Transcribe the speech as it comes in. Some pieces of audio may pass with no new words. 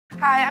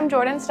Hi, I'm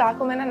Jordan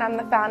Stockelman and I'm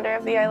the founder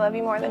of the I Love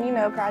You More Than You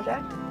Know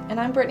project. And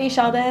I'm Brittany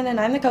Sheldon and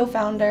I'm the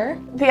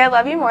co-founder. The I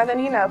Love You More Than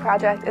You Know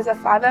project is a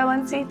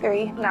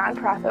 501c3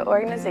 nonprofit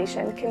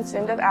organization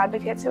consumed of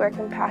advocates who are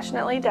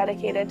compassionately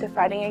dedicated to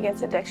fighting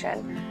against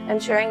addiction,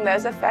 ensuring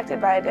those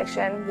affected by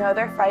addiction know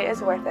their fight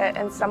is worth it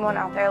and someone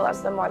out there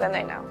loves them more than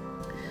they know.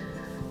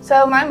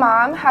 So my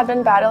mom had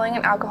been battling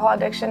an alcohol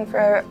addiction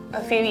for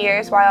a few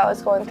years while I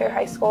was going through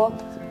high school.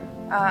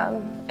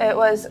 It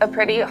was a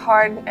pretty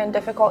hard and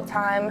difficult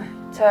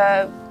time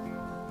to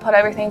put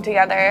everything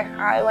together.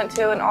 I went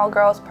to an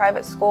all-girls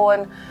private school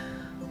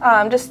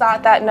and just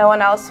thought that no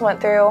one else went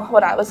through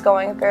what I was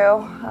going through.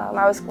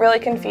 I was really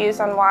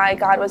confused on why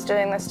God was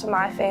doing this to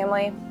my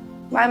family.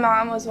 My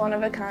mom was one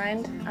of a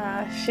kind.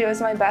 She was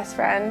my best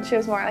friend. She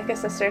was more like a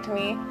sister to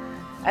me.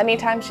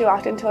 Anytime she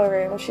walked into a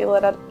room, she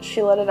lit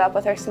it up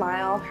with her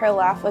smile. Her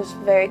laugh was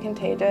very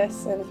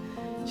contagious, and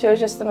she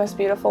was just the most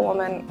beautiful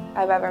woman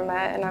I've ever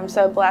met, and I'm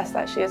so blessed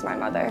that she is my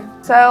mother.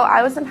 So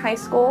I was in high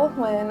school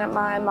when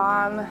my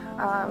mom,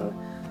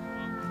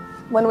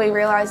 when we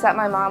realized that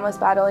my mom was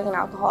battling an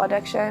alcohol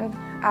addiction.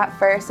 At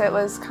first it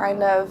was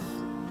kind of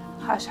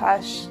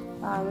hush-hush.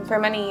 For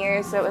many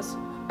years it was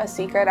a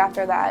secret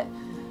after that.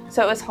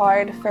 So it was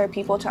hard for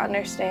people to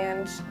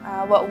understand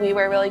what we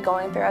were really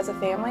going through as a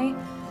family.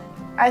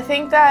 I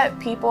think that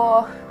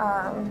people,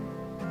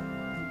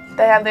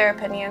 they have their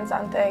opinions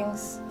on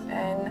things,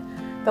 and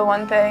the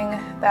one thing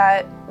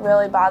that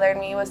really bothered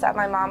me was that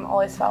my mom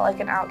always felt like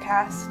an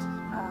outcast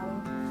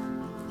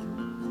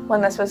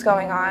when this was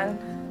going on,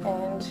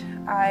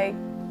 and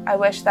I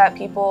wish that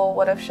people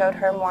would have showed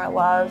her more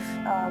love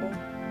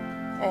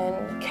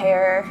and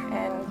care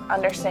and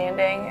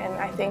understanding, and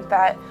I think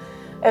that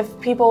if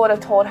people would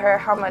have told her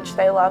how much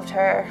they loved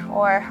her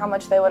or how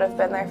much they would have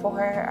been there for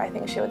her, I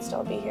think she would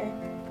still be here.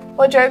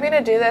 What drove me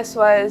to do this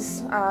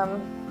was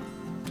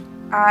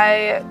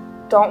I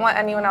don't want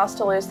anyone else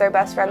to lose their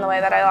best friend the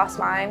way that I lost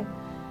mine.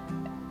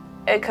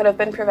 It could have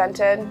been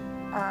prevented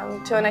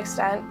to an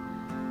extent.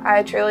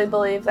 I truly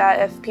believe that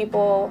if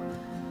people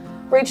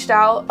reached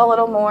out a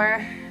little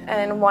more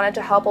and wanted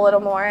to help a little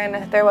more, and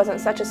if there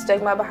wasn't such a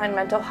stigma behind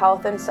mental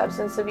health and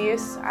substance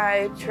abuse,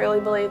 I truly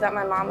believe that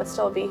my mom would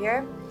still be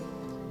here.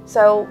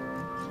 So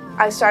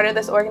I started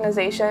this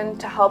organization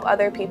to help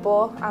other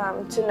people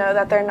to know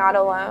that they're not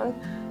alone,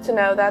 to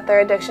know that their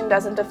addiction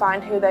doesn't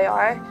define who they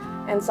are,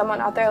 and someone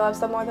out there loves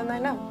them more than they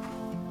know.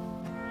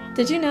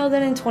 Did you know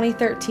that in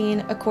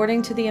 2013,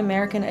 according to the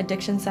American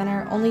Addiction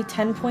Center, only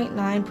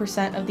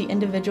 10.9% of the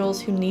individuals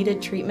who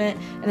needed treatment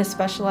in a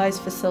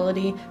specialized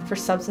facility for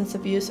substance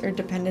abuse or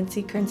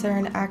dependency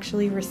concern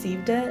actually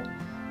received it?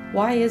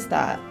 Why is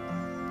that?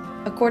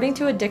 According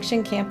to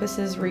Addiction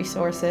Campus's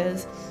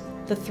resources,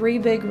 the three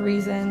big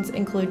reasons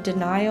include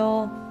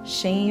denial,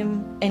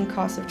 shame, and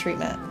cost of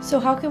treatment. So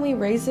how can we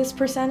raise this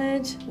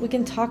percentage? We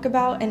can talk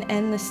about and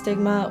end the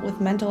stigma with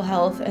mental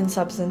health and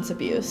substance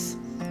abuse.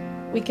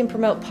 We can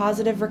promote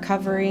positive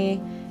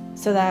recovery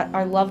so that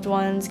our loved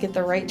ones get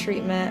the right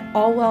treatment,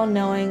 all while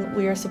knowing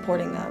we are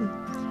supporting them.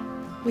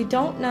 We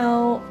don't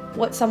know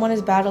what someone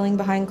is battling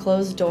behind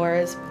closed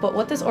doors, but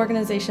what this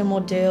organization will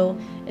do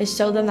is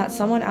show them that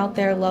someone out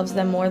there loves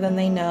them more than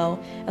they know,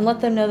 and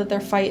let them know that their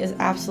fight is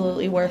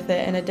absolutely worth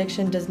it and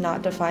addiction does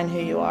not define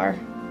who you are.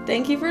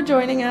 Thank you for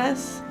joining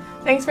us.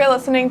 Thanks for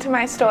listening to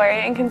my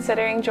story and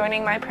considering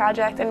joining my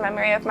project in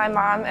memory of my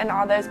mom and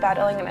all those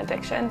battling an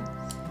addiction.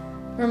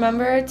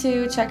 Remember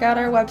to check out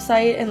our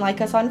website and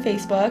like us on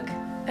Facebook.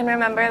 And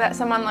remember that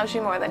someone loves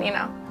you more than you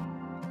know.